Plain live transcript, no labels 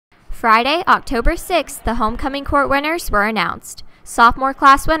Friday, October 6th, the homecoming court winners were announced. Sophomore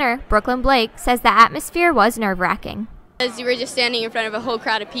class winner Brooklyn Blake says the atmosphere was nerve-wracking. As you were just standing in front of a whole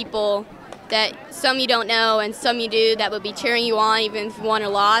crowd of people that some you don't know and some you do that would be cheering you on even if you won or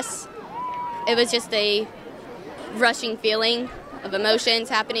lost. It was just a rushing feeling of emotions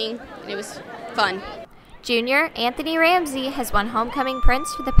happening, and it was fun. Junior Anthony Ramsey has won Homecoming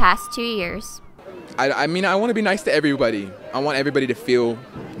Prince for the past 2 years. I mean, I want to be nice to everybody. I want everybody to feel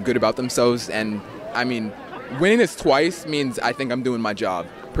good about themselves, and I mean, winning this twice means I think I'm doing my job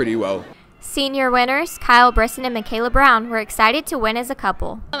pretty well. Senior winners Kyle Brisson and Michaela Brown were excited to win as a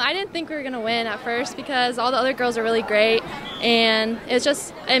couple. I didn't think we were going to win at first because all the other girls are really great, and it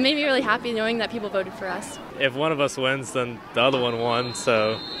made me really happy knowing that people voted for us. If one of us wins, then the other one won,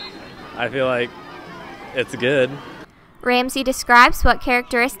 so I feel like it's good. Ramsey describes what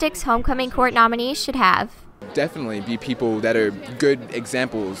characteristics homecoming court nominees should have. Definitely be people that are good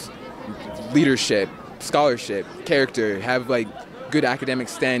examples, leadership, scholarship, character, have like good academic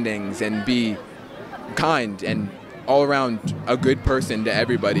standings, and be kind and all around a good person to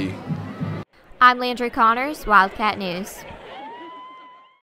everybody. I'm Landry Connors, Wildcat News.